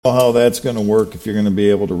know how that's going to work, if you're going to be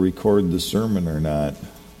able to record the sermon or not.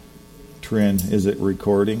 Trin, is it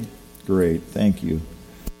recording? Great, thank you.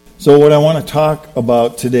 So what I want to talk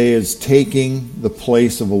about today is taking the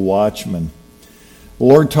place of a watchman. The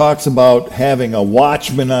Lord talks about having a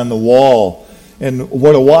watchman on the wall. And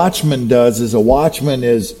what a watchman does is a watchman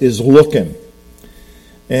is looking.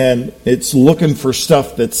 And it's looking for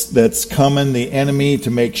stuff that's coming, the enemy,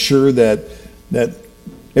 to make sure that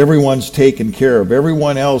everyone's taken care of.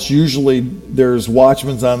 Everyone else, usually there's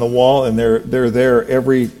watchmen on the wall, and they're there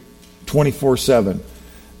every 24/7.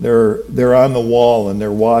 They're on the wall, and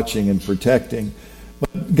they're watching and protecting.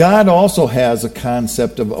 But God also has a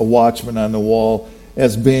concept of a watchman on the wall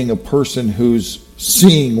as being a person who's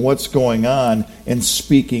seeing what's going on and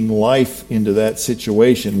speaking life into that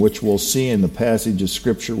situation, which we'll see in the passage of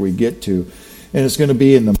Scripture we get to. And it's going to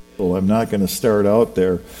be in the middle. I'm not going to start out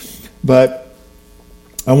there. But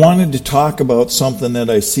I wanted to talk about something that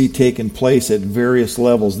I see taking place at various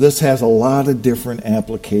levels. This has a lot of different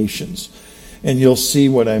applications, and you'll see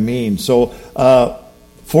what I mean. So,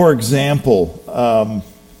 for example,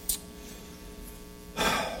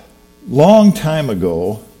 long time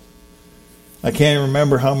ago, I can't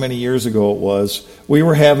remember how many years ago it was, we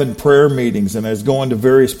were having prayer meetings, and I was going to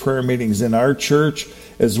various prayer meetings in our church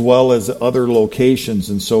as well as other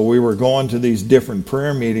locations. And so we were going to these different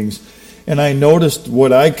prayer meetings, and I noticed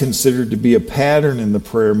what I considered to be a pattern in the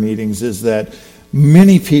prayer meetings is that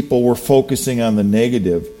many people were focusing on the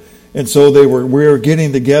negative. And so we were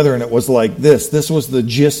getting together, and it was like this. This was the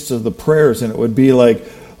gist of the prayers, and it would be like,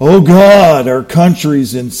 oh God, our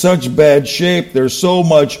country's in such bad shape. There's so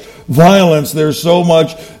much violence. There's so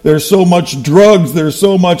much drugs. There's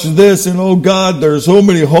so much this. And oh God, there's so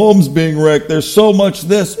many homes being wrecked. There's so much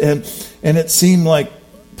this. And it seemed like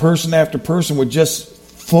person after person would just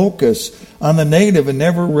focus on the negative and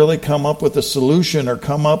never really come up with a solution or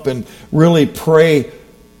come up and really pray.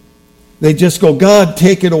 They just go, God,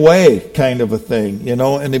 take it away, kind of a thing,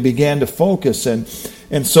 and they began to focus.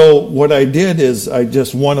 And so what I did is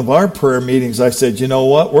one of our prayer meetings, I said, you know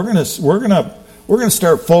what, we're gonna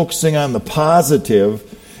start focusing on the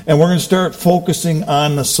positive, and we're gonna start focusing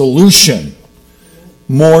on the solution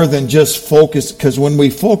more than just focus. Because when we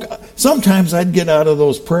focus, sometimes I'd get out of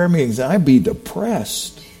those prayer meetings and I'd be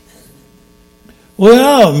depressed.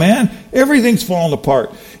 Well, man, everything's falling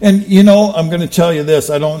apart. And, I'm going to tell you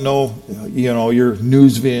this. I don't know, your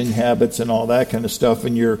news viewing habits and all that kind of stuff,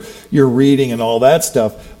 and your reading and all that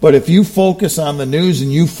stuff. But if you focus on the news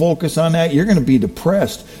and you focus on that, you're going to be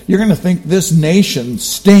depressed. You're going to think this nation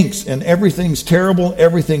stinks and everything's terrible,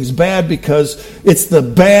 everything's bad, because it's the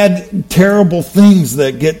bad, terrible things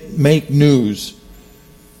that make news.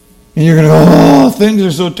 And you're going to go, oh, things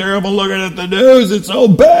are so terrible looking at the news. It's so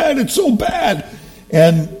bad. It's so bad.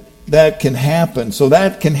 And that can happen. So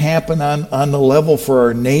that can happen on the level for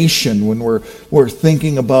our nation when we're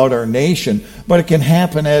thinking about our nation. But it can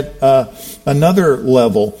happen at another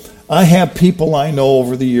level. I have people I know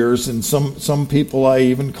over the years, and some people I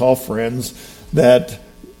even call friends, that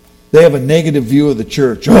they have a negative view of the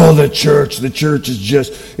church. Oh, the church is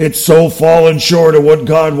it's so fallen short of what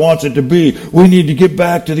God wants it to be. We need to get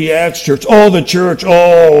back to the Acts church. Oh, the church.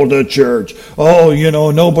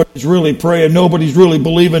 Oh, nobody's really praying. Nobody's really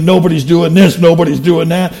believing. Nobody's doing this. Nobody's doing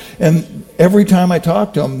that. And every time I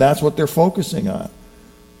talk to them, that's what they're focusing on.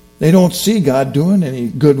 They don't see God doing any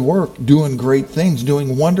good work, doing great things,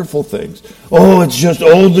 doing wonderful things. Oh, it's just,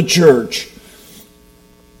 the church.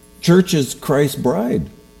 Church is Christ's bride.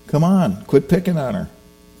 Come on, quit picking on her.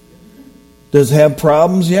 Does it have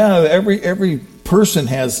problems? Yeah, every individual person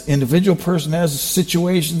has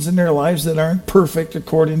situations in their lives that aren't perfect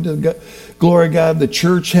according to the glory of God. The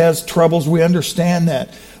church has troubles. We understand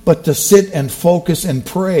that. But to sit and focus and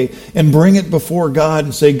pray and bring it before God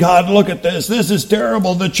and say, God, look at this. This is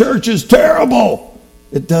terrible. The church is terrible.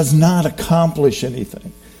 It does not accomplish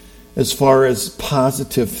anything as far as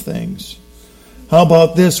positive things. How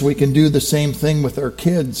about this? We can do the same thing with our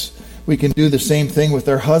kids. We can do the same thing with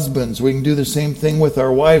our husbands. We can do the same thing with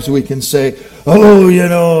our wives. We can say,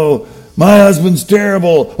 my husband's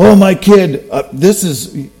terrible. Oh, my kid. I've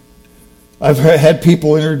had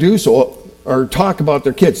people introduce or talk about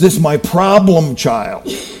their kids. This is my problem child.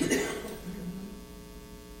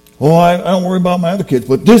 I don't worry about my other kids,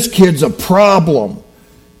 but this kid's a problem.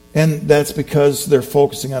 And that's because they're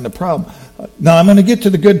focusing on the problem. Now, I'm going to get to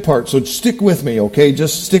the good part, so stick with me, okay?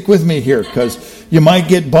 Just stick with me here, because you might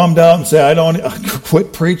get bummed out and say,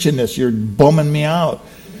 quit preaching this. You're bumming me out.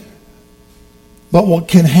 But what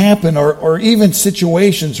can happen, or even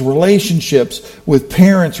situations, relationships with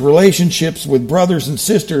parents, relationships with brothers and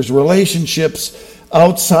sisters, relationships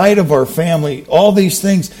outside of our family, all these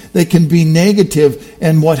things, they can be negative,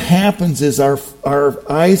 and what happens is our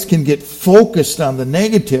eyes can get focused on the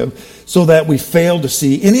negative so that we fail to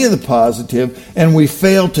see any of the positive, and we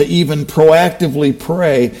fail to even proactively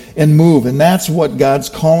pray and move. And that's what God's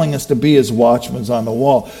calling us to be as watchmen on the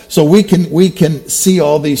wall. So we can see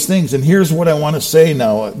all these things. And here's what I want to say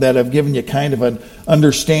now that I've given you kind of an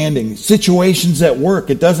understanding. Situations at work,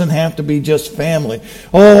 it doesn't have to be just family.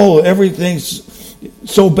 Oh, everything's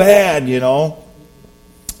so bad,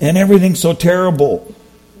 and everything's so terrible.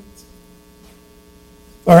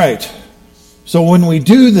 All right. So when we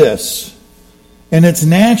do this, and it's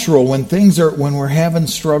natural when we're having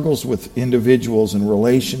struggles with individuals and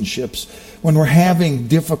relationships, when we're having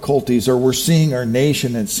difficulties or we're seeing our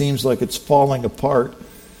nation, it seems like it's falling apart,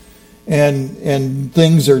 and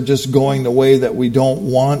things are just going the way that we don't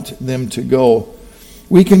want them to go.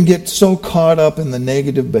 We can get so caught up in the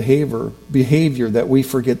negative behavior that we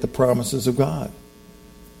forget the promises of God.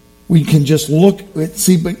 We can just look,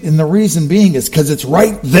 and the reason being is because it's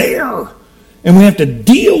right there. And we have to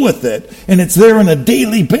deal with it. And it's there on a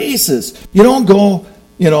daily basis. You don't go,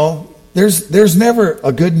 there's never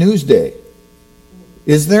a good news day.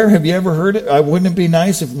 Is there? Have you ever heard it? Wouldn't it be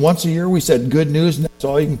nice if once a year we said good news and that's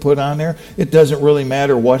all you can put on there? It doesn't really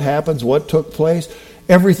matter what happens, what took place.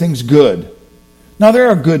 Everything's good. Now there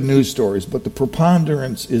are good news stories, but the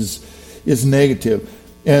preponderance is negative.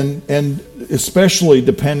 And especially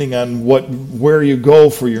depending on where you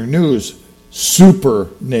go for your news,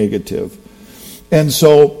 super negative. And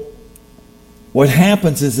so what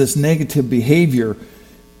happens is this negative behavior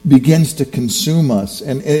begins to consume us.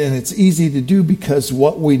 And it's easy to do because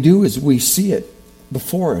what we do is we see it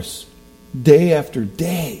before us day after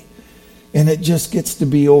day. And it just gets to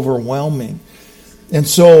be overwhelming. And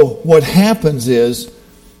so what happens is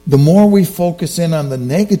the more we focus in on the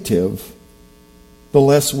negative, the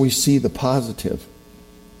less we see the positive.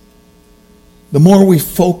 The more we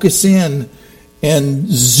focus in and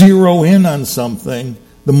zero in on something,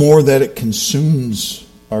 the more that it consumes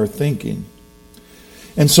our thinking.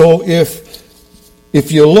 And so if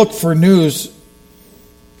you look for news,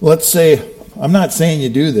 let's say, I'm not saying you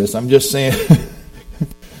do this, I'm just saying,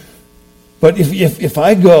 but if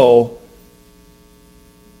I go,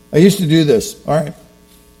 I used to do this, all right,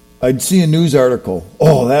 I'd see a news article,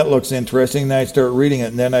 oh, that looks interesting, and I'd start reading it,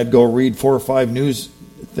 and then I'd go read 4 or 5 news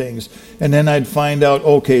things, and then I'd find out,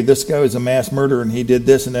 okay, this guy was a mass murderer and he did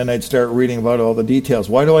this, and then I'd start reading about all the details.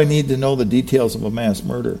 Why do I need to know the details of a mass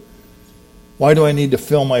murder? Why do I need to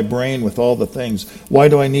fill my brain with all the things? Why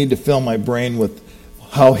do I need to fill my brain with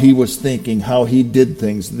how he was thinking, how he did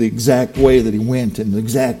things, the exact way that he went and the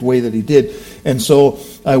exact way that he did? And so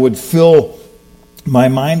I would fill my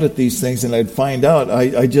mind with these things, and I'd find out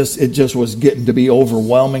it just was getting to be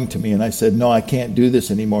overwhelming to me, and I said, no, I can't do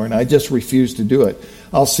this anymore, and I just refused to do it.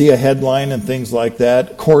 I'll see a headline and things like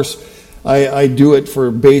that. Of course, I do it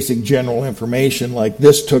for basic general information, like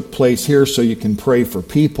this took place here so you can pray for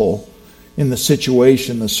people in the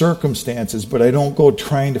situation, the circumstances, but I don't go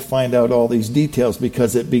trying to find out all these details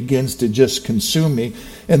because it begins to just consume me.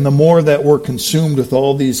 And the more that we're consumed with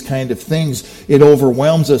all these kind of things, it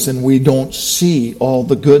overwhelms us and we don't see all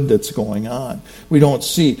the good that's going on. We don't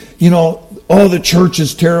see, oh, the church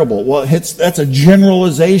is terrible. Well, that's a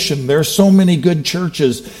generalization. There's so many good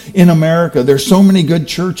churches in America. There's so many good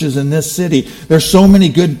churches in this city. There's so many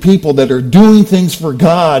good people that are doing things for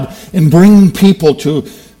God and bringing people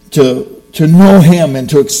to know Him and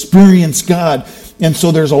to experience God. And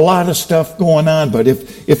so there's a lot of stuff going on. But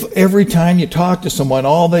if every time you talk to someone,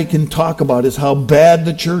 all they can talk about is how bad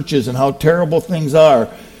the church is and how terrible things are,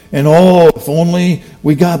 and if only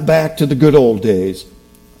we got back to the good old days.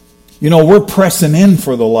 We're pressing in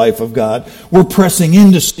for the life of God. We're pressing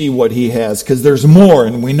in to see what He has because there's more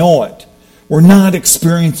and we know it. We're not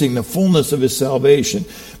experiencing the fullness of His salvation,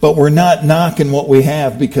 but we're not knocking what we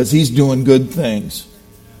have because He's doing good things.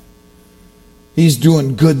 He's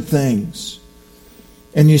doing good things.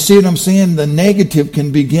 And you see what I'm saying? The negative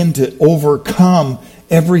can begin to overcome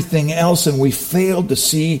everything else, and we fail to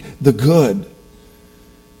see the good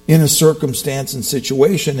in a circumstance and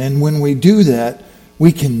situation. And when we do that,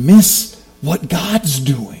 we can miss what God's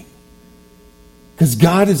doing. Because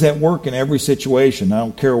God is at work in every situation. I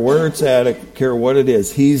don't care where it's at, I don't care what it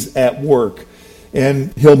is. He's at work.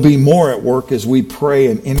 And He'll be more at work as we pray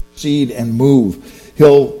and intercede and move.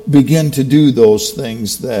 He'll begin to do those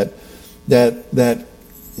things that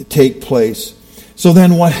take place. So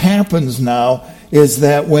then what happens now is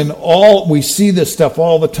that when we see this stuff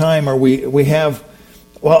all the time, or we have,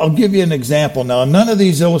 well, I'll give you an example now. None of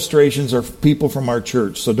these illustrations are people from our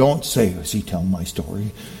church, so don't say, is he telling my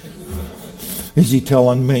story? is he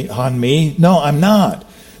telling me on me? No, I'm not.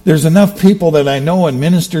 There's enough people that I know and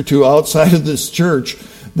minister to outside of this church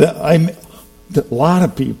that a lot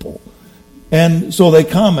of people. And so they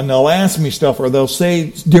come and they'll ask me stuff, or they'll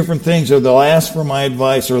say different things, or they'll ask for my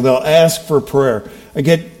advice, or they'll ask for prayer. I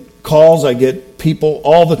get calls, I get people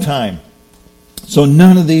all the time. So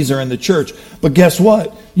none of these are in the church. But guess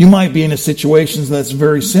what? You might be in a situation that's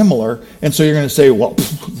very similar, and so you're going to say, well,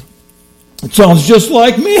 it sounds just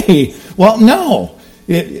like me. Well, no.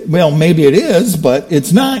 Well, maybe it is, but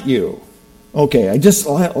it's not you. Okay, I just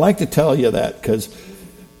like to tell you that because,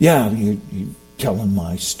 yeah, you're telling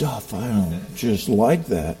my stuff. I don't just like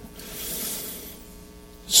that.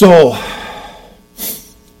 So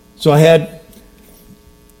I had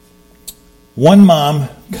one mom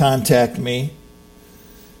contact me,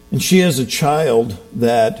 and she has a child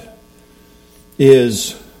that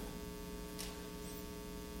is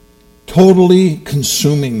totally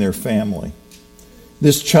consuming their family.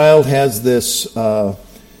 This child has this, can't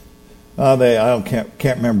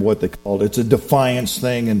remember what they called it. It's a defiance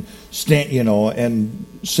thing, and and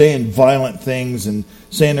saying violent things, and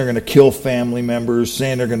saying they're going to kill family members,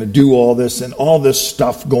 saying they're going to do all this, and all this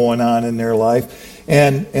stuff going on in their life,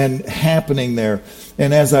 and happening there.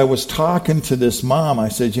 And as I was talking to this mom, I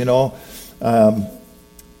said,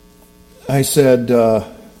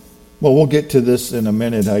 well, we'll get to this in a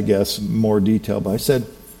minute, I guess, more detail. But I said,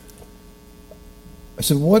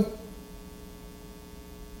 what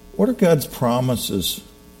are God's promises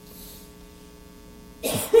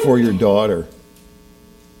for your daughter?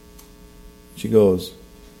 She goes,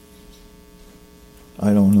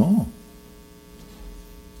 I don't know.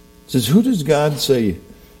 Says, who does God say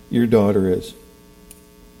your daughter is?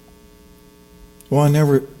 Well, I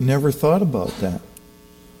never thought about that.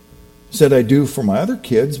 I said, I do for my other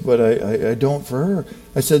kids, but I don't for her.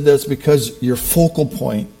 I said, that's because your focal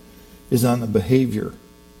point is on the behavior.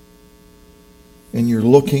 And you're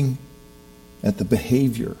looking at the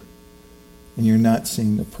behavior, and you're not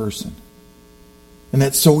seeing the person. And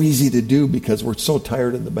that's so easy to do because we're so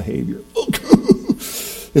tired of the behavior.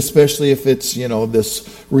 Especially if it's,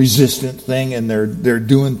 this resistant thing, and they're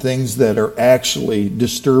doing things that are actually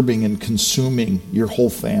disturbing and consuming your whole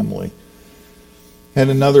family. And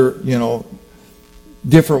another,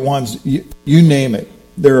 different ones, you name it.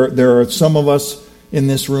 There are some of us in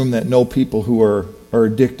this room that know people who are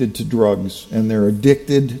addicted to drugs, and they're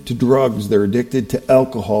addicted to drugs, they're addicted to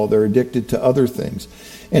alcohol, they're addicted to other things.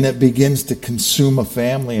 And it begins to consume a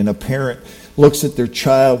family, and a parent looks at their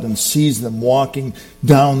child and sees them walking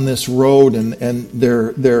down this road, and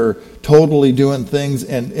they're totally doing things,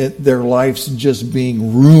 and their life's just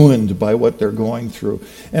being ruined by what they're going through.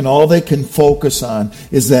 And all they can focus on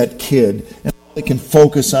is that kid, and all they can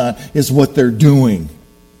focus on is what they're doing.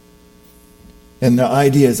 And the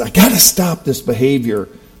idea is, I got to stop this behavior,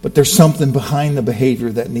 but there's something behind the behavior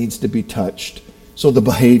that needs to be touched, so the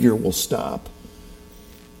behavior will stop.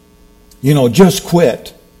 Just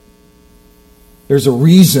quit. There's a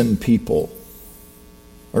reason people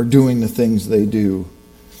are doing the things they do.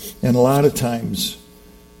 And a lot of times,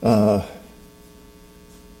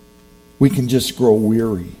 we can just grow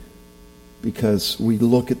weary because we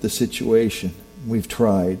look at the situation. We've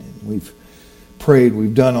tried, we've prayed,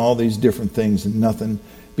 we've done all these different things, and nothing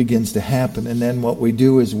begins to happen. And then what we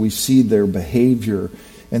do is we see their behavior,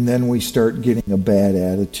 and then we start getting a bad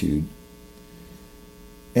attitude.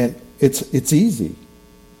 And it's easy.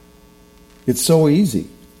 It's so easy.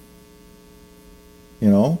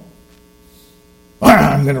 I'm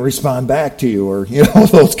going to respond back to you, or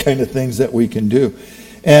those kind of things that we can do.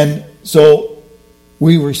 And so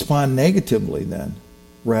we respond negatively then,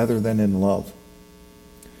 rather than in love.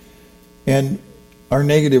 And our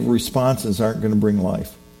negative responses aren't going to bring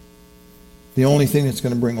life. The only thing that's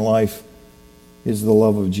going to bring life is the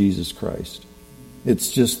love of Jesus Christ. It's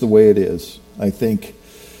just the way it is. I think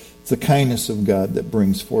it's the kindness of God that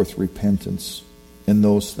brings forth repentance and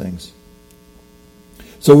those things.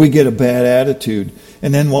 So we get a bad attitude.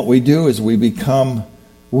 And then what we do is we become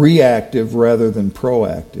reactive rather than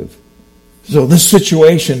proactive. So this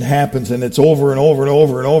situation happens, and it's over and over and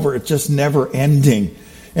over and over. It's just never ending.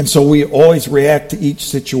 And so we always react to each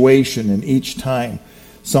situation, and each time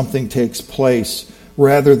something takes place,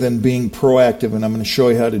 rather than being proactive. And I'm going to show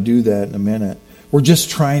you how to do that in a minute. We're just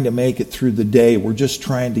trying to make it through the day. We're just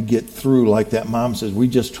trying to get through, like that mom says, we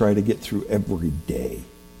just try to get through every day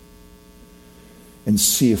and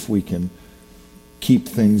see if we can keep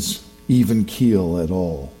things even keel at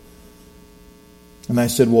all. And I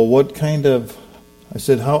said, well,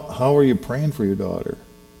 how are you praying for your daughter?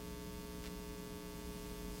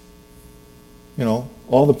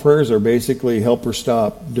 All the prayers are basically help her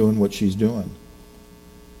stop doing what she's doing.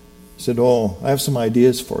 He said, "Oh, I have some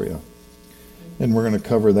ideas for you." And we're going to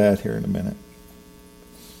cover that here in a minute.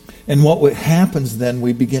 And what happens then,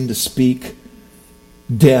 we begin to speak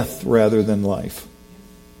death rather than life.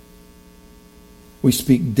 We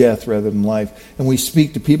speak death rather than life. And we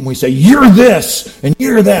speak to people and we say, "You're this and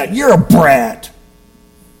you're that. You're a brat."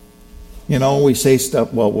 You know, we say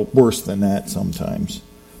stuff, well, worse than that sometimes.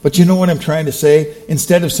 But you know what I'm trying to say?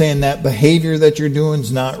 Instead of saying that behavior that you're doing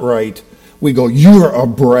is not right, we go, "You're a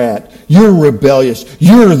brat. You're rebellious.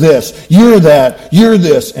 You're this. You're that. You're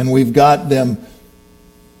this." And we've got them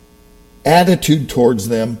attitude towards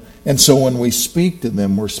them. And so when we speak to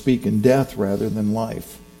them, we're speaking death rather than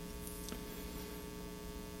life.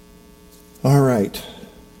 All right.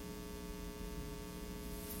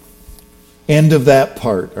 End of that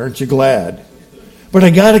part. Aren't you glad? But I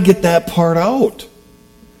got to get that part out.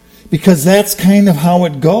 Because that's kind of how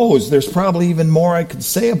it goes. There's probably even more I could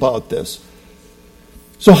say about this.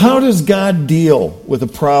 So how does God deal with a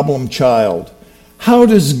problem child? How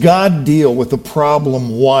does God deal with a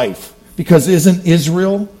problem wife? Because isn't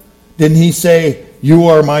Israel, didn't he say, "You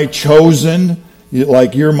are my chosen,"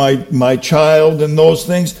 like you're my child and those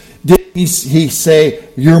things? Didn't he say,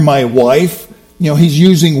 "You're my wife"? You know, he's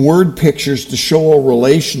using word pictures to show a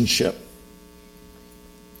relationship.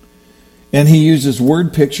 And he uses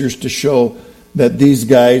word pictures to show that these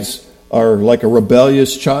guys are like a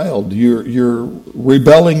rebellious child. You're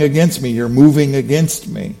rebelling against me. You're moving against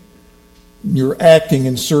me. You're acting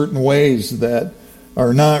in certain ways that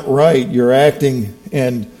are not right. You're acting,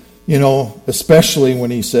 and, you know, especially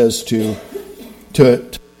when he says to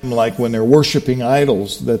like when they're worshiping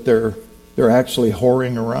idols, that they're actually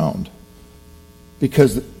whoring around.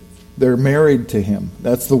 Because they're married to him.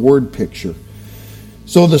 That's the word picture.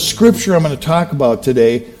 So the scripture I'm going to talk about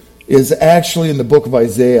today is actually in the book of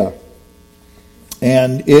Isaiah.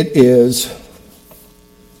 And it is,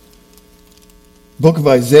 book of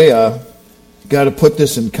Isaiah, got to put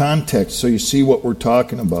this in context so you see what we're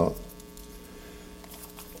talking about.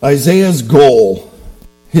 Isaiah's goal,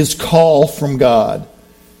 his call from God,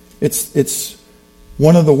 it's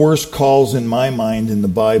one of the worst calls in my mind in the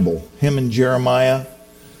Bible. Him and Jeremiah.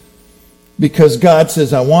 Because God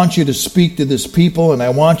says, "I want you to speak to this people, and I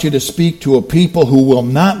want you to speak to a people who will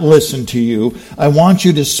not listen to you. I want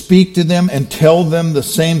you to speak to them and tell them the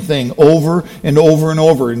same thing over and over and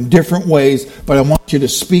over in different ways, but I want you to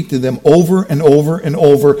speak to them over and over and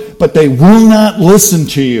over, but they will not listen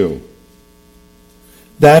to you.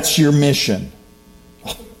 That's your mission."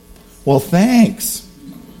 Well, thanks.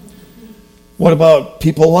 What about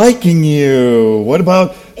people liking you? What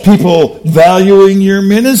about people valuing your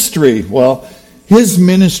ministry? Well, his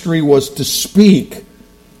ministry was to speak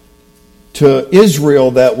to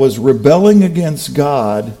Israel that was rebelling against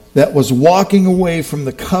God, that was walking away from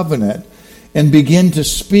the covenant, and begin to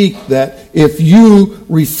speak that if you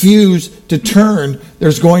refuse to turn,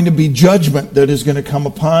 there's going to be judgment that is going to come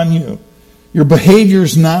upon you. Your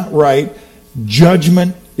behavior's not right.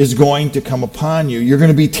 Judgment is going to come upon you. You're going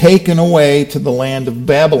to be taken away to the land of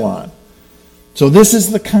Babylon. So this is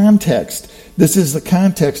the context. This is the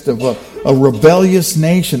context of a rebellious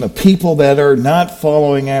nation, a people that are not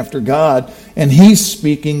following after God, and he's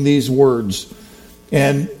speaking these words,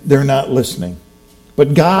 and they're not listening.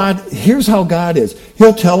 But God, here's how God is.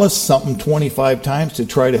 He'll tell us something 25 times to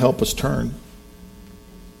try to help us turn.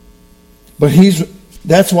 But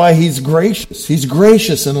that's why he's gracious. He's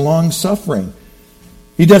gracious and long-suffering.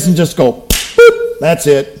 He doesn't just go, "Boop, that's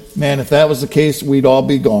it." Man, if that was the case, we'd all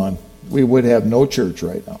be gone. We would have no church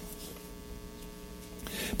right now.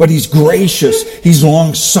 But he's gracious. He's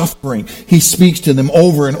long-suffering. He speaks to them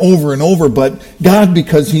over and over and over. But God,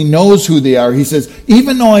 because he knows who they are, he says,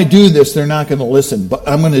 even though I do this, they're not going to listen. But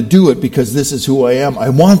I'm going to do it because this is who I am. I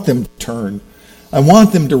want them to turn. I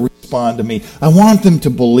want them to respond to me. I want them to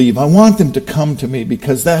believe. I want them to come to me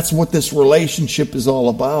because that's what this relationship is all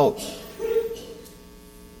about.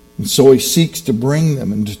 And so he seeks to bring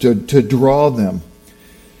them and to draw them.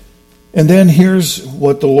 And then here's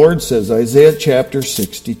what the Lord says, Isaiah chapter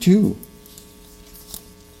 62.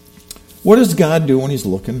 What does God do when he's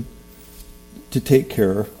looking to take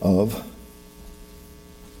care of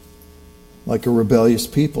like a rebellious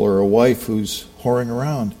people or a wife who's whoring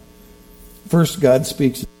around? First, God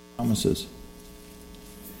speaks his promises.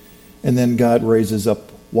 And then God raises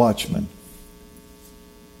up watchmen.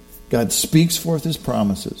 God speaks forth his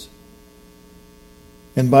promises.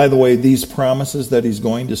 And by the way, these promises that he's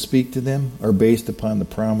going to speak to them are based upon the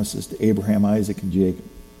promises to Abraham, Isaac, and Jacob.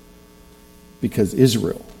 Because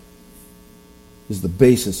Israel is the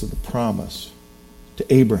basis of the promise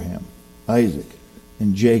to Abraham, Isaac,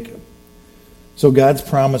 and Jacob. So God's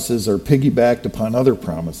promises are piggybacked upon other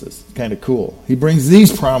promises. It's kind of cool. He brings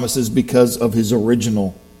these promises because of his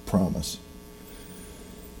original promise.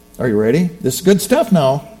 Are you ready? This is good stuff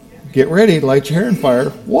now. Get ready. Light your hair on fire.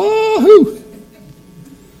 Woohoo!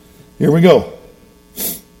 Here we go.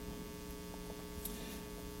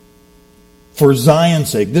 For Zion's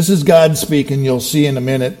sake. This is God speaking. You'll see in a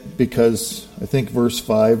minute, because I think verse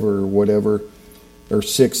 5 or whatever, or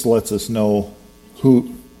 6 lets us know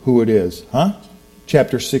who it is. Huh?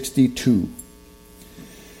 Chapter 62.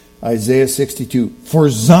 Isaiah 62. For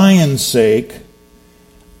Zion's sake,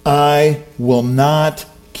 I will not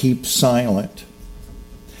keep silent.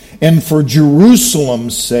 And for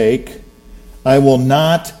Jerusalem's sake, I will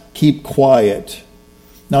not keep quiet.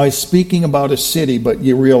 Now, he's speaking about a city, but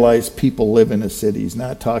you realize people live in a city. He's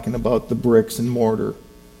not talking about the bricks and mortar.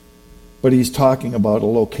 But he's talking about a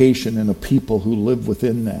location and a people who live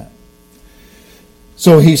within that.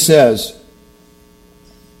 So he says,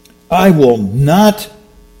 I will not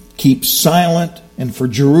keep silent, and for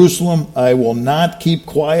Jerusalem I will not keep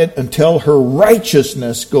quiet until her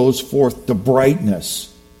righteousness goes forth to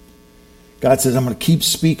brightness. God says, I'm going to keep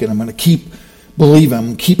speaking. I'm going to keep believing. I'm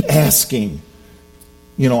going to keep asking,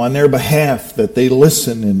 on their behalf, that they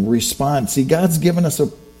listen and respond. See, God's given us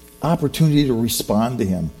an opportunity to respond to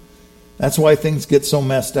him. That's why things get so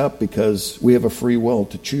messed up, because we have a free will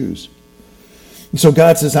to choose. And so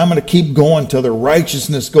God says, I'm going to keep going till their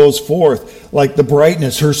righteousness goes forth like the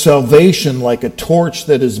brightness, her salvation like a torch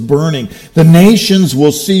that is burning. The nations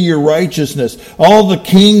will see your righteousness, all the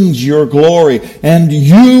kings your glory, and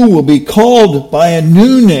you will be called by a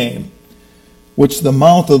new name, which the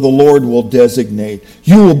mouth of the Lord will designate.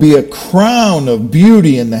 You will be a crown of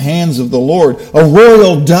beauty in the hands of the Lord, a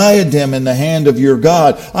royal diadem in the hand of your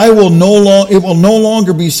God. It will no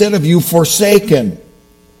longer be said of you, forsaken,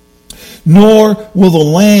 nor will the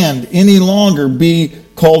land any longer be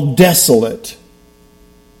called desolate,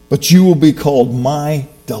 but you will be called, my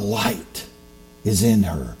delight is in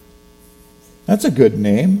her. That's a good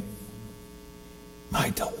name.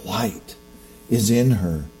 My delight is in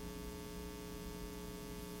her.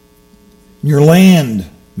 Your land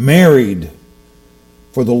married,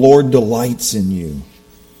 for the Lord delights in you,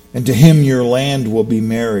 and to him your land will be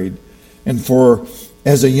married. And for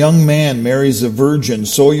as a young man marries a virgin,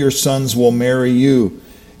 so your sons will marry you.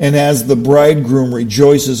 And as the bridegroom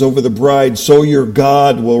rejoices over the bride, so your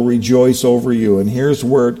God will rejoice over you. And here's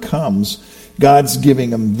where it comes. God's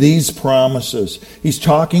giving them these promises. He's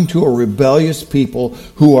talking to a rebellious people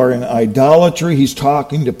who are in idolatry. He's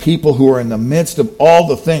talking to people who are in the midst of all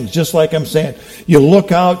the things. Just like I'm saying, you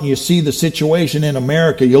look out and you see the situation in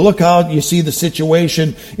America. You look out and you see the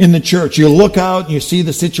situation in the church. You look out and you see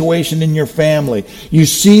the situation in your family. You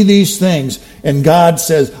see these things, and God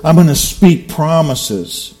says, I'm going to speak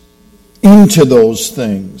promises into those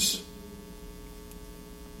things.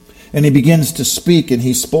 And he begins to speak, and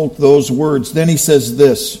he spoke those words. Then he says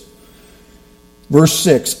this, verse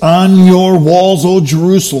 6, on your walls, O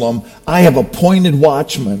Jerusalem, I have appointed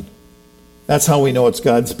watchmen. That's how we know it's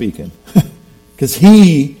God speaking. Because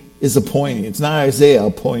he is appointing. It's not Isaiah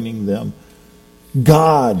appointing them.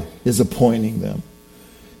 God is appointing them.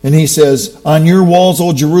 And he says, on your walls,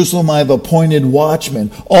 O Jerusalem, I have appointed watchmen.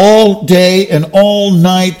 All day and all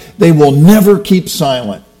night they will never keep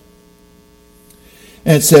silent.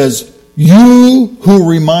 And it says, you who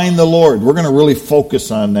remind the Lord. We're going to really focus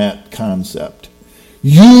on that concept.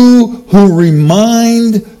 You who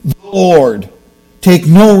remind the Lord, take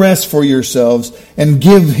no rest for yourselves and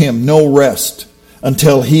give him no rest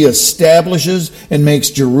until he establishes and makes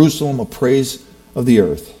Jerusalem a praise of the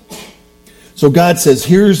earth. So God says,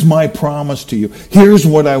 here's my promise to you. Here's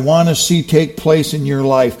what I want to see take place in your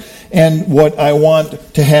life and what I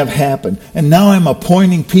want to have happen. And now I'm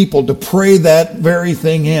appointing people to pray that very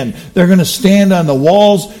thing in. They're going to stand on the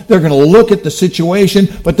walls. They're going to look at the situation,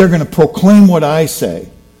 but they're going to proclaim what I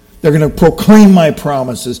say. They're going to proclaim my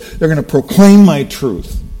promises. They're going to proclaim my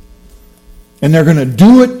truth. And they're going to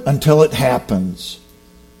do it until it happens.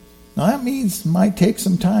 Now that means it might take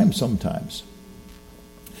some time sometimes.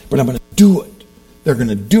 But I'm going to do it. They're going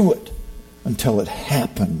to do it until it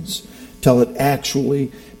happens, till it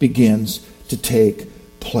actually begins to take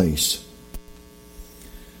place.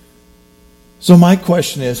 So my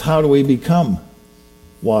question is, how do we become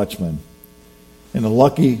watchmen? And the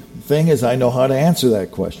lucky thing is I know how to answer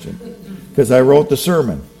that question because I wrote the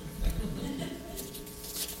sermon.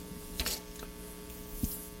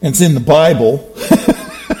 And it's in the Bible.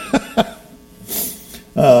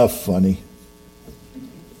 Funny.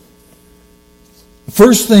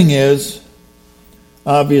 First thing is,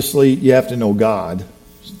 obviously, you have to know God.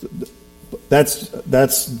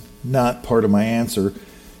 That's not part of my answer.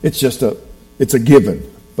 It's a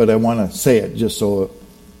given. But I want to say it just so,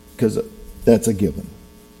 because that's a given.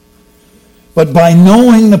 But by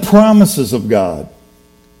knowing the promises of God.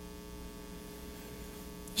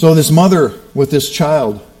 So this mother with this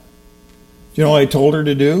child, do you know what I told her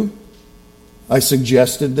to do? I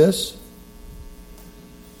suggested this.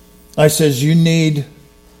 I says, you need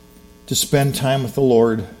to spend time with the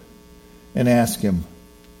Lord and ask Him,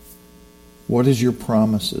 what is your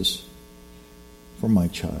promises for my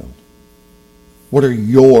child? What are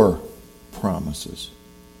your promises?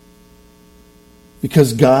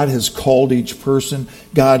 Because God has called each person.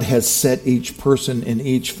 God has set each person in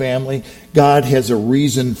each family. God has a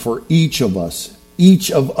reason for each of us.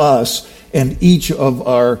 Each of us and each of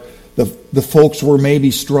the folks we're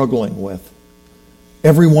maybe struggling with.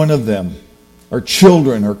 Every one of them, our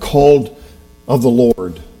children, are called of the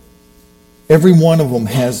Lord. Every one of them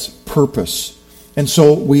has purpose. And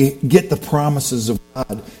so we get the promises of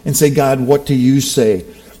God and say, God, what do you say?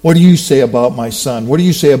 What do you say about my son? What do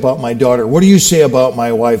you say about my daughter? What do you say about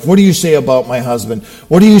my wife? What do you say about my husband?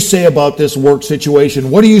 What do you say about this work situation?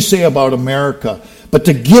 What do you say about America? But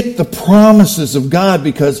to get the promises of God,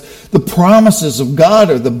 because the promises of God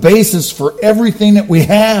are the basis for everything that we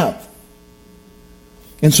have.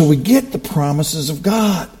 And so we get the promises of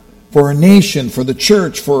God for our nation, for the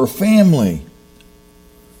church, for our family.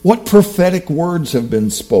 What prophetic words have been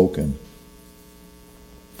spoken?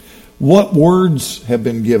 What words have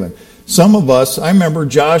been given? Some of us, I remember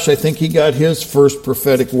Josh, I think he got his first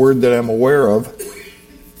prophetic word that I'm aware of.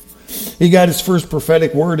 He got his first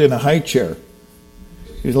prophetic word in a high chair.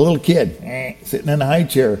 He was a little kid, sitting in a high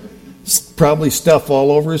chair. Probably stuff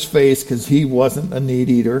all over his face because he wasn't a meat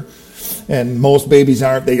eater. And most babies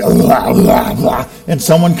aren't. They blah, blah, blah. And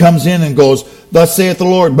someone comes in and goes, thus saith the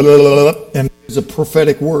Lord, blah, blah, blah, and it's a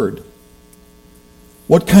prophetic word.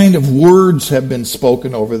 What kind of words have been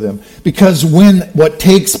spoken over them? Because what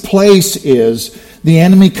takes place is the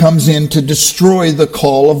enemy comes in to destroy the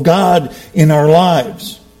call of God in our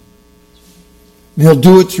lives. And he'll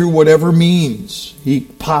do it through whatever means he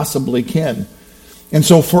possibly can. And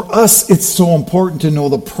so for us, it's so important to know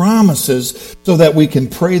the promises so that we can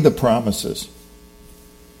pray the promises.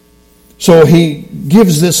 So he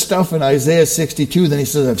gives this stuff in Isaiah 62, then he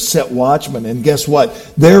says, I've set watchmen. And guess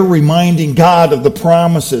what? They're reminding God of the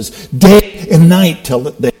promises day and night till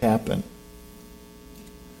they happen.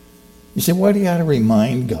 You say, why do you got to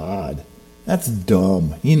remind God? That's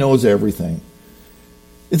dumb. He knows everything.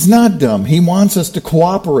 It's not dumb. He wants us to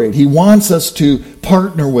cooperate. He wants us to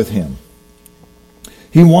partner with Him.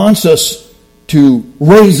 He wants us to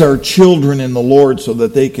raise our children in the Lord so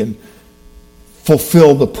that they can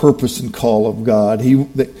fulfill the purpose and call of God. He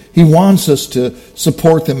wants us to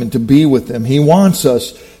support them and to be with them. He wants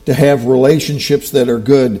us to have relationships that are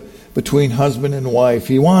good between husband and wife.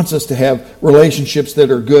 He wants us to have relationships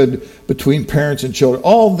that are good between parents and children.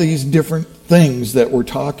 All these different things that we're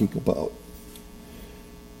talking about.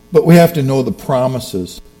 But we have to know the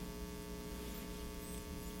promises.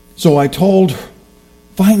 So I told her,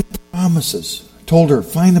 find the promises. I told her,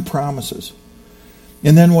 find the promises.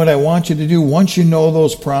 And then what I want you to do, once you know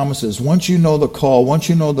those promises, once you know the call, once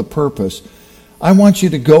you know the purpose, I want you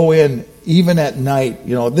to go in, even at night.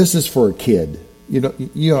 You know, this is for a kid.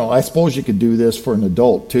 You know, I suppose you could do this for an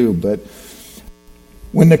adult too, but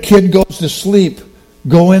when the kid goes to sleep,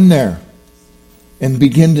 go in there and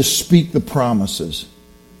begin to speak the promises.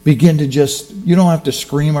 Begin to you don't have to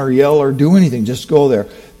scream or yell or do anything. Just go there.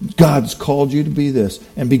 God's called you to be this,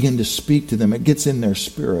 and begin to speak to them. It gets in their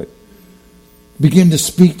spirit. Begin to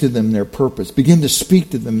speak to them their purpose. Begin to speak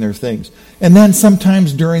to them their things. And then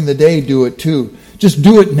sometimes during the day, do it too. Just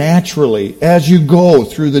do it naturally as you go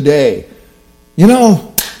through the day. You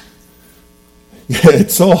know,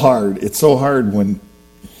 it's so hard. It's so hard when,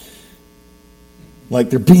 like,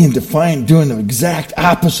 they're being defined, doing the exact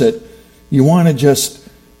opposite. You want to just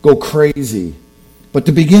go crazy. But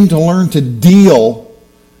to begin to learn to deal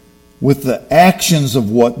with the actions of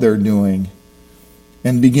what they're doing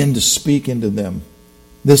and begin to speak into them.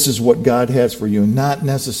 This is what God has for you, not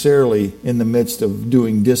necessarily in the midst of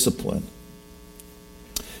doing discipline.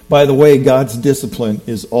 By the way, God's discipline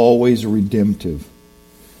is always redemptive.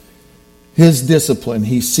 His discipline,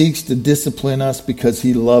 He seeks to discipline us because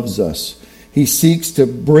He loves us. He seeks to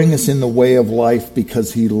bring us in the way of life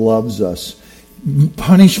because He loves us.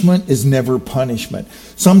 Punishment is never punishment.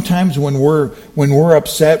 Sometimes when we're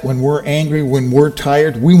upset, when we're angry, when we're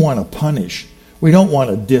tired, we want to punish. We don't want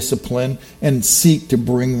to discipline and seek to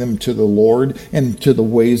bring them to the Lord and to the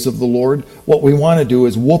ways of the Lord. What we want to do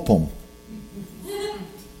is whoop them.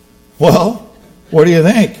 Well, what do you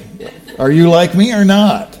think? Are you like me or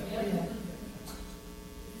not?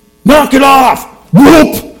 knock it off.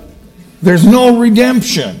 Whoop! There's no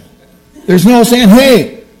redemption. There's no saying,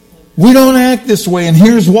 hey, we don't act this way, and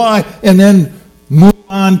here's why, and then move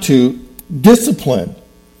on to discipline.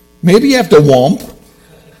 Maybe you have to whomp,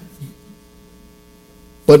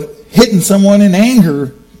 but hitting someone in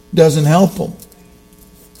anger doesn't help them.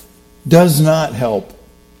 Does not help.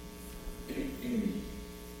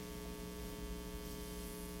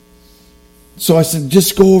 So I said,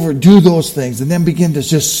 just go over, do those things, and then begin to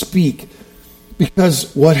just speak.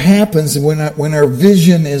 Because what happens when our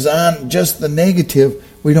vision is on just the negative,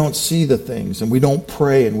 we don't see the things, and we don't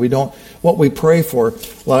pray, and what we pray for,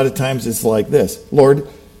 a lot of times it's like this: Lord,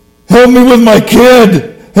 help me with my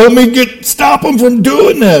kid. Help me stop him from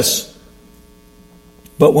doing this.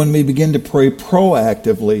 But when we begin to pray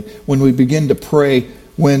proactively, when we begin to pray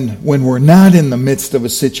when we're not in the midst of a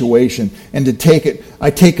situation, and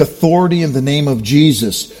I take authority in the name of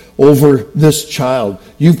Jesus over this child.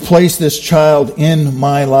 You've placed this child in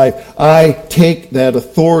my life. I take that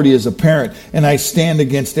authority as a parent, and I stand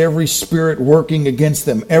against every spirit working against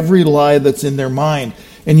them, every lie that's in their mind.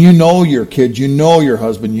 And you know your kids, you know your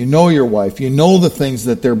husband, you know your wife, you know the things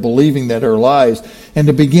that they're believing that are lies, and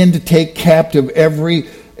to begin to take captive every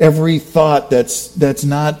thought that's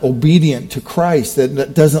not obedient to Christ,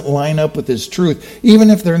 that doesn't line up with His truth.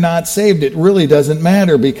 Even if they're not saved, it really doesn't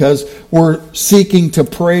matter, because we're seeking to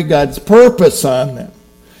pray God's purpose on them.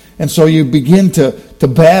 And so you begin to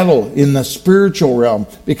battle in the spiritual realm,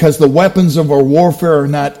 because the weapons of our warfare are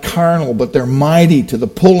not carnal, but they're mighty to the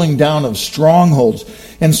pulling down of strongholds.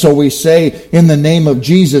 And so we say, in the name of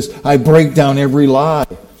Jesus, I break down every lie.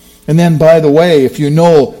 And then, by the way, if you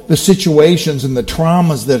know the situations and the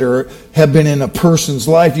traumas that have been in a person's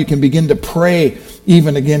life, you can begin to pray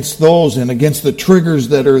even against those and against the triggers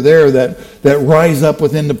that are there that rise up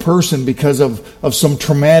within the person because of some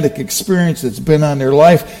traumatic experience that's been on their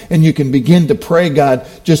life. And you can begin to pray, God,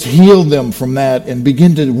 just heal them from that, and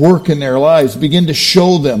begin to work in their lives. Begin to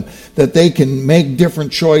show them that they can make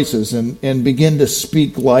different choices, and begin to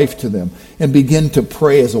speak life to them. And begin to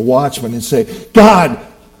pray as a watchman and say, God,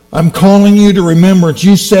 I'm calling you to remembrance.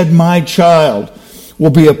 You said my child will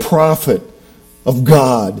be a prophet of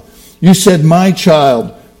God. You said my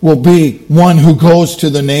child will be one who goes to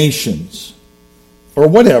the nations. Or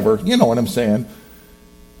whatever. You know what I'm saying.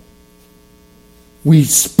 We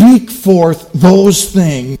speak forth those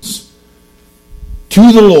things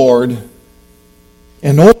to the Lord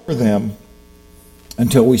and over them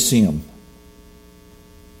until we see them.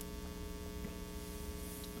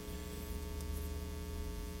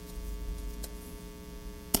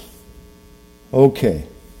 Okay.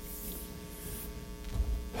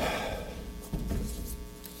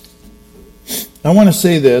 I want to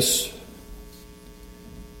say this,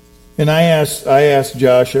 and I ask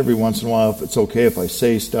Josh every once in a while if it's okay if I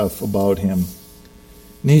say stuff about him.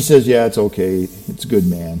 And he says, yeah, it's okay. It's a good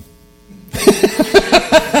man.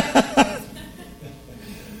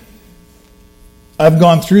 I've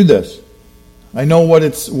gone through this. I know what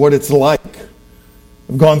it's like.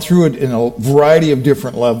 I've gone through it in a variety of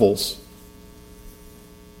different levels.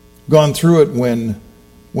 Gone through it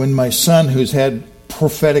when my son, who's had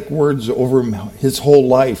prophetic words over him his whole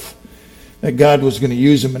life, that God was going to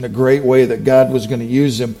use him in a great way, that God was going to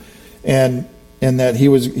use him, and that he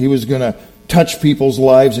was going to touch people's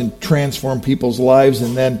lives and transform people's lives.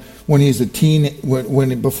 And then when he's a teen,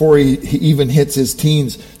 before he even hits his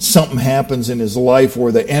teens, something happens in his life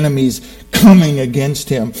where the enemy's coming against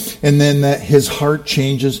him, and then that his heart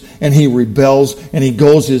changes and he rebels and he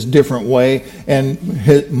goes his different way, and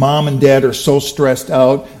his mom and dad are so stressed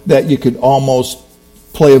out that you could almost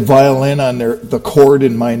play a violin on the cord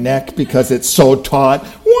in my neck because it's so taut.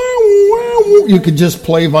 You could just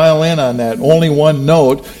play violin on that, only one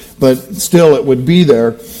note, but still it would be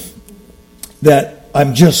there. That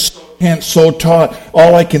I'm just so taut.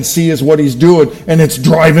 All I can see is what he's doing, and it's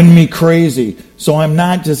driving me crazy. So I'm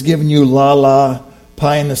not just giving you la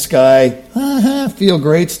pie in the sky, feel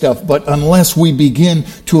great stuff. But unless we begin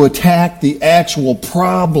to attack the actual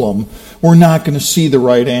problem, we're not going to see the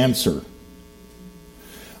right answer.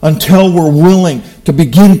 Until we're willing to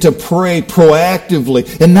begin to pray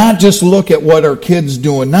proactively and not just look at what our kids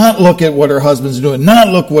doing, not look at what our husband's doing, not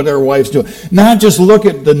look what our wife's doing, not just look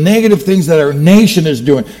at the negative things that our nation is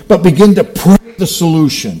doing, but begin to pray the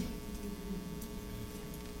solution.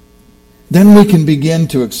 Then we can begin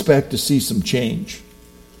to expect to see some change.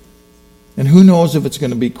 And who knows if it's going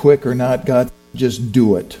to be quick or not. God, just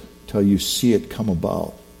do it till you see it come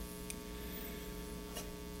about.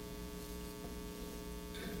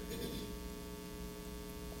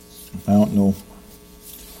 I don't know.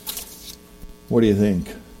 What do you think?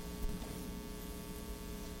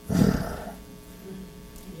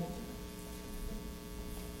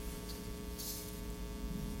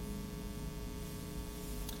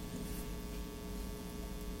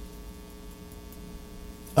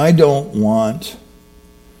 I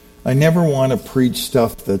never want to preach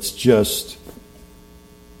stuff that's just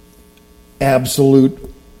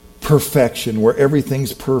absolute perfection, where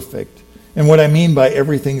everything's perfect. And what I mean by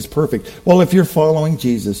everything's perfect, well, if you're following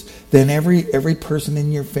Jesus, then every person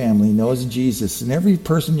in your family knows Jesus, and every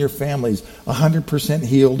person in your family is 100%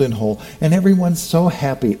 healed and whole, and everyone's so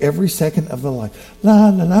happy every second of the life. La,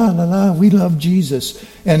 la, la, la, la, we love Jesus,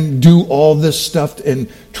 and do all this stuff and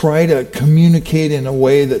try to communicate in a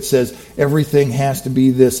way that says everything has to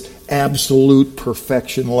be this absolute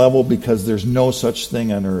perfection level, because there's no such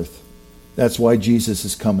thing on earth. That's why Jesus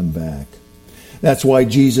is coming back. That's why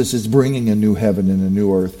Jesus is bringing a new heaven and a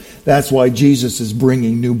new earth. That's why Jesus is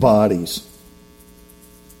bringing new bodies.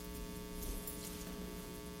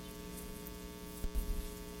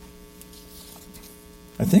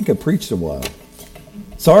 I think I preached a while.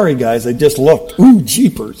 Sorry, guys, I just looked. Ooh,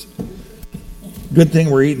 jeepers. Good thing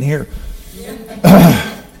we're eating here.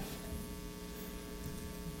 I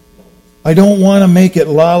don't want to make it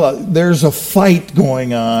la-la. There's a fight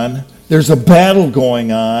going on. There's a battle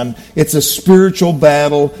going on. It's a spiritual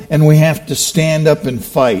battle, and we have to stand up and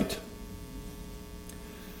fight.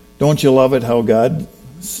 Don't you love it how God,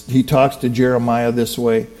 He talks to Jeremiah this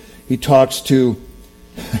way? He talks to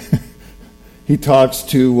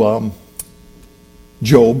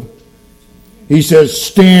Job. He says,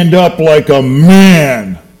 stand up like a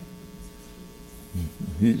man.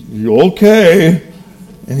 You okay?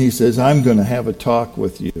 And he says, I'm going to have a talk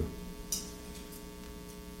with you.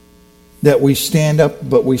 That we stand up,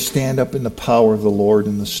 but we stand up in the power of the Lord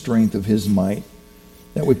and the strength of His might.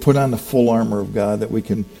 That we put on the full armor of God, that we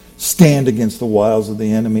can stand against the wiles of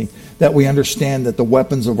the enemy. That we understand that the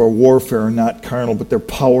weapons of our warfare are not carnal, but they're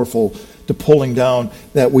powerful to pulling down.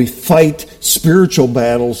 That we fight spiritual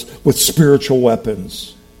battles with spiritual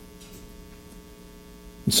weapons.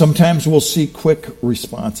 And sometimes we'll see quick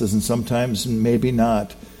responses, and sometimes maybe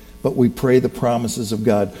not. But we pray the promises of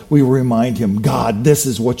God. We remind Him, God, this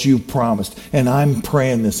is what you promised. And I'm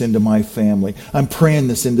praying this into my family. I'm praying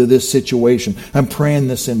this into this situation. I'm praying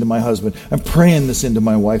this into my husband. I'm praying this into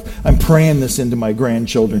my wife. I'm praying this into my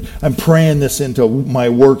grandchildren. I'm praying this into my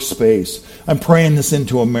workspace. I'm praying this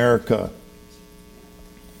into America.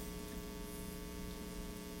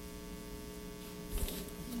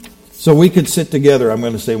 So we could sit together. I'm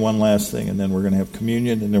going to say one last thing, and then we're going to have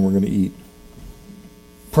communion, and then we're going to eat.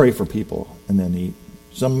 Pray for people and then eat.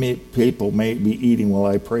 Some people may be eating while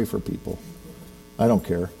I pray for people. I don't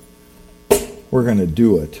care. We're going to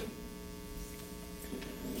do it.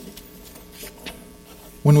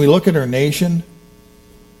 When we look at our nation,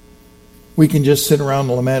 we can just sit around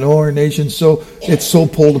and lament, oh, our nation's it's so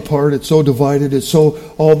pulled apart, it's so divided, it's so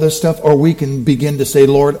all this stuff. Or we can begin to say,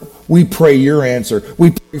 Lord, we pray your answer.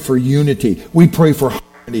 We pray for unity. We pray for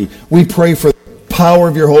harmony. We pray for power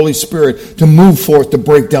of your Holy Spirit to move forth, to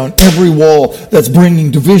break down every wall that's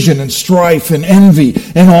bringing division and strife and envy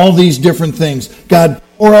and all these different things. God,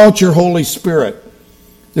 pour out your Holy Spirit.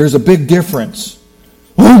 There's a big difference.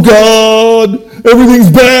 Oh God,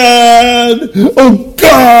 everything's bad. Oh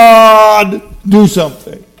God, do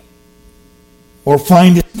something. Or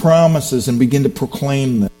find His promises and begin to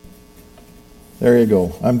proclaim them. There you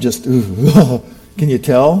go. I'm just, can you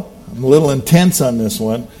tell? I'm a little intense on this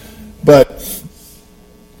one. But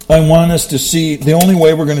I want us to see, the only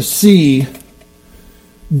way we're going to see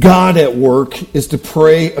God at work is to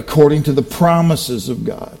pray according to the promises of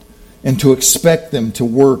God and to expect them to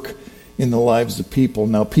work in the lives of people.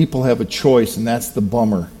 Now, people have a choice, and that's the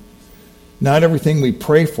bummer. Not everything we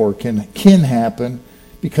pray for can happen,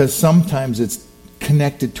 because sometimes it's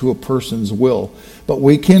connected to a person's will. But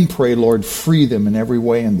we can pray, Lord, free them in every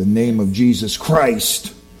way in the name of Jesus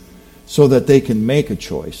Christ, so that they can make a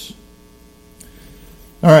choice.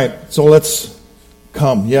 All right, so let's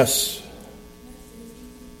come. Yes.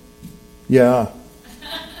 Yeah.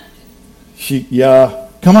 Yeah.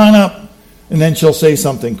 Come on up. And then she'll say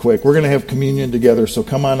something quick. We're going to have communion together, so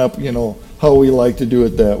come on up, how we like to do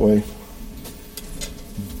it that way.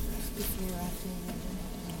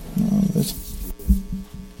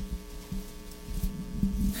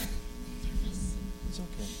 It's okay.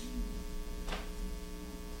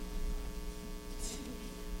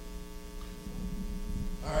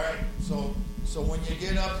 All right, so when you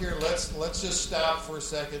get up here, let's just stop for a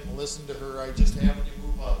second and listen to her. I just have you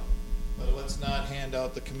move up. But let's not hand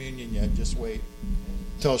out the communion yet. Just wait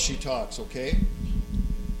until she talks, okay?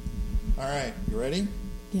 All right, you ready?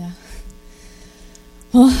 Yeah.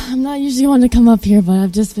 Well, I'm not usually one to come up here, but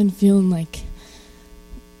I've just been feeling like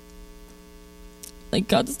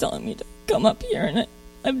God's telling me to come up here, and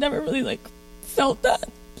I've never really felt that.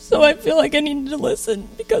 So I feel like I needed to listen,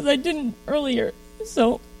 because I didn't earlier.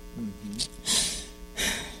 So,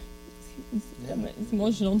 it's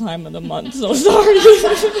emotional time of the month, so sorry.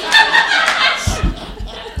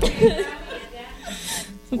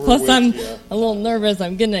 Plus, I'm a little nervous.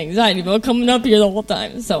 I'm getting anxiety about coming up here the whole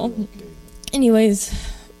time. So, anyways,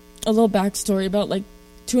 a little backstory about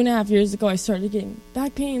 2.5 years ago, I started getting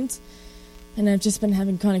back pains, and I've just been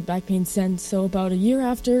having chronic back pain since. So, about a year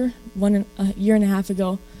and a half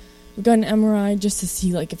ago, we got an MRI just to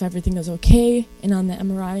see if everything was okay. And on the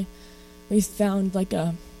MRI, we found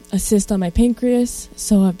a cyst on my pancreas.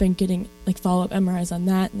 So I've been getting follow-up MRIs on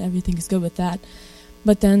that, and everything's good with that.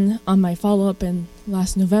 But then on my follow-up in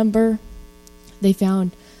last November, they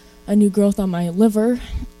found a new growth on my liver,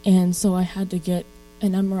 and so I had to get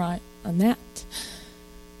an MRI on that.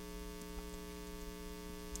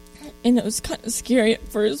 And it was kind of scary at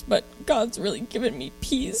first, but God's really given me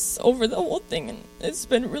peace over the whole thing, and it's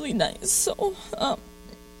been really nice. So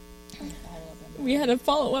we had a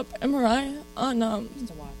follow-up MRI on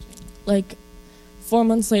 4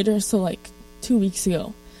 months later, so 2 weeks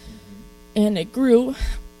ago. And it grew,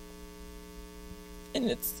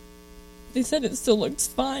 and they said it still looks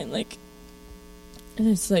fine, and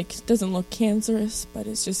it's it doesn't look cancerous, but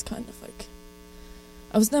it's just kind of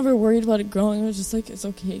I was never worried about it growing. I was just it's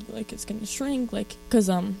okay, it's gonna shrink, because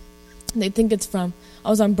they think it's from, I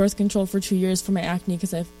was on birth control for 2 years for my acne,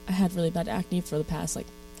 because I had really bad acne for the past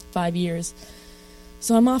 5 years.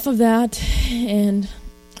 So I'm off of that, and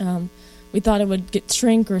we thought it would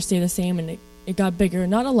shrink or stay the same, and it got bigger,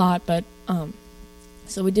 not a lot, but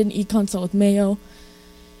so we did an e-consult with Mayo,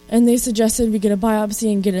 and they suggested we get a biopsy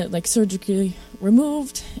and get it surgically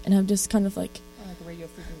removed, and I'm just kind of like a radio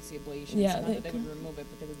frequency ablation. Yeah, so they would remove it,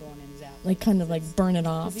 but they would go in and zap. Burn it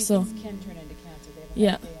off. These So things can turn into cancer. They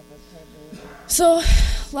have a So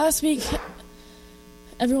last week,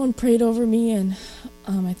 everyone prayed over me, and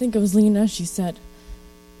I think it was Lena. She said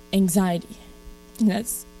anxiety, and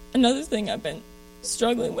that's another thing I've been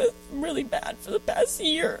struggling with really bad for the past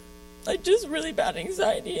year. Just really bad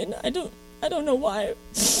anxiety, and I don't know why.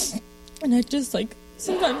 And I just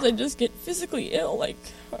sometimes I just get physically ill,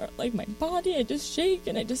 my body, I just shake,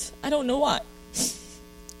 and I don't know why.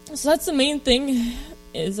 So that's the main thing,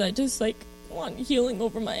 is I just want healing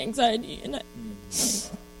over my anxiety, and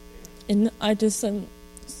I just am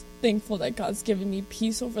thankful that God's given me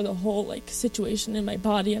peace over the whole situation in my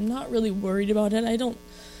body. I'm not really worried about it. I don't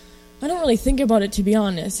really think about it, to be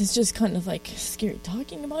honest. It's just kind of scary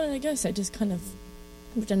talking about it, I guess. I just kind of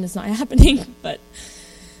pretend it's not happening, but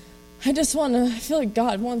I just I feel like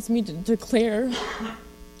God wants me to declare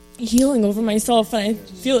healing over myself, and I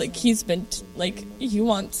feel like He's been, He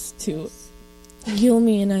wants to heal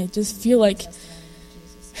me, and I just feel like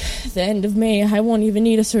at the end of May, I won't even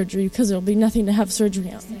need a surgery, because there'll be nothing to have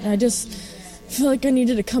surgery on. And I just feel like I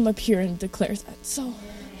needed to come up here and declare that, so...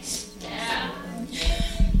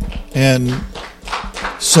 And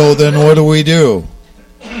so then what do?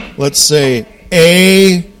 Let's say,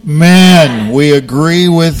 Amen. We agree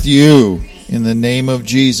with you in the name of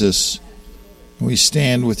Jesus. We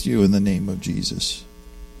stand with you in the name of Jesus.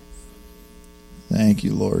 Thank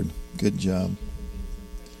you, Lord. Good job.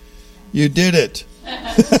 You did it.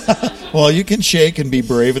 Well, you can shake and be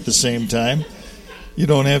brave at the same time. You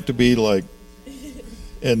don't have to be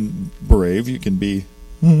and brave. You can be...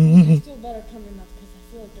 I feel better coming up, because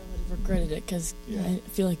I feel like I would have regretted it, because I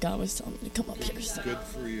feel like God was telling me to come up here. So. Good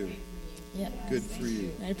for you. Yeah. Good for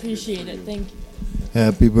you. I appreciate it. Thank you.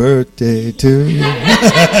 Happy birthday to you.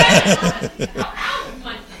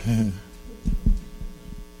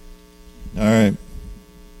 All right.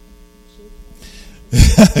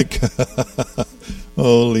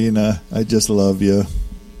 Oh, Lena, I just love you.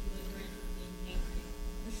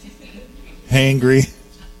 Hangry.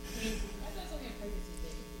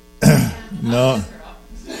 No.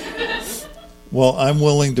 Well, I'm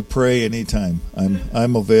willing to pray anytime.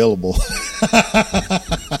 I'm available.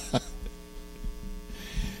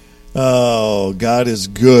 Oh, God is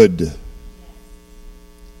good.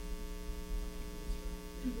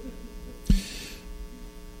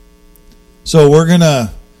 So we're going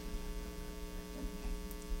to...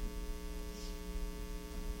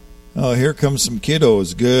 Oh, here comes some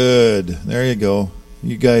kiddos. Good. There you go.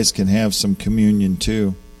 You guys can have some communion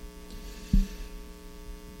too.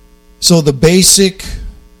 So the basic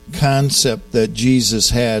concept that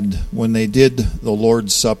Jesus had when they did the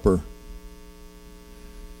Lord's Supper,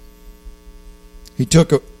 He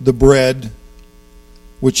took the bread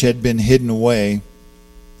which had been hidden away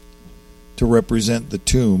to represent the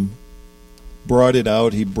tomb, brought it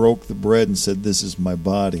out, He broke the bread and said, "This is my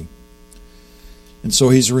body." And so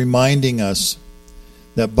He's reminding us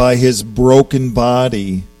that by His broken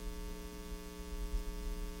body,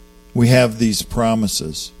 we have these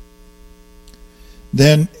promises.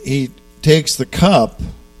 Then he takes the cup,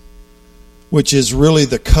 which is really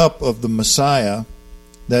the cup of the Messiah,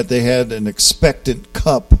 that they had an expectant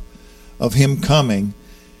cup of him coming.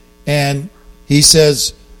 And he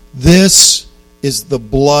says, this is the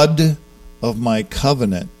blood of my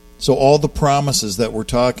covenant. So all the promises that we're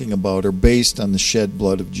talking about are based on the shed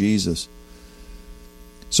blood of Jesus.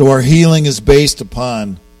 So our healing is based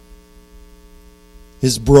upon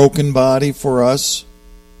his broken body for us.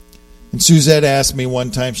 And Suzette asked me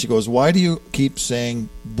one time, she goes, why do you keep saying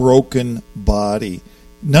broken body?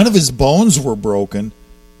 None of his bones were broken.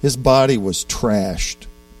 His body was trashed.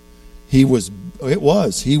 He was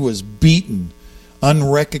beaten,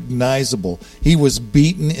 unrecognizable. He was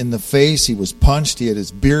beaten in the face. He was punched. He had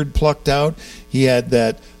his beard plucked out. He had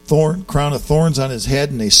that crown of thorns on his head,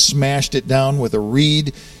 and they smashed it down with a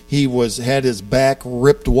reed. He had his back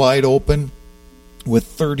ripped wide open with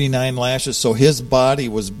 39 lashes. So his body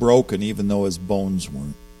was broken, even though his bones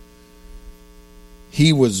weren't.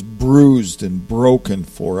 He was bruised and broken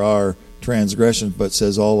for our transgressions, but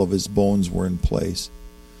says all of his bones were in place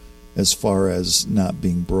as far as not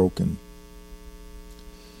being broken.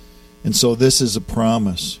 And so this is a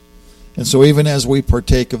promise. And so even as we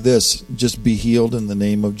partake of this, just be healed in the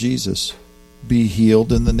name of Jesus. Be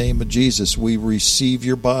healed in the name of Jesus. We receive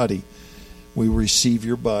your body. We receive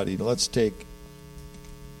your body. Let's take.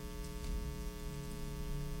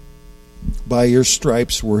 By your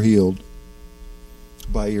stripes we're healed.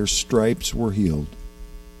 By your stripes we're healed.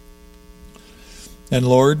 And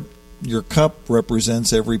Lord, your cup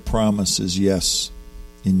represents every promise is yes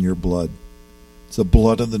in your blood. It's the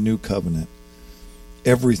blood of the new covenant.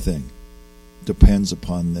 Everything depends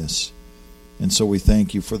upon this. And so we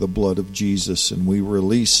thank you for the blood of Jesus, and we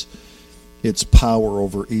release its power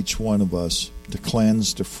over each one of us to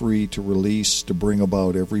cleanse, to free, to release, to bring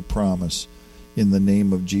about every promise in the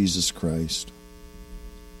name of Jesus Christ.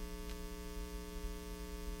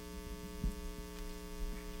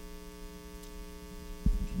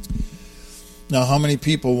 Now, how many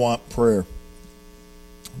people want prayer?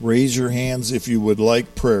 Raise your hands if you would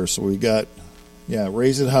like prayer. So we got,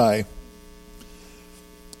 raise it high.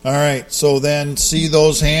 All right, so then see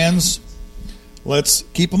those hands? Let's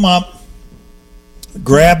keep them up.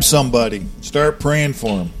 Grab somebody. Start praying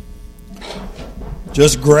for them.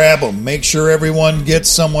 Just grab them. Make sure everyone gets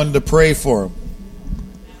someone to pray for them.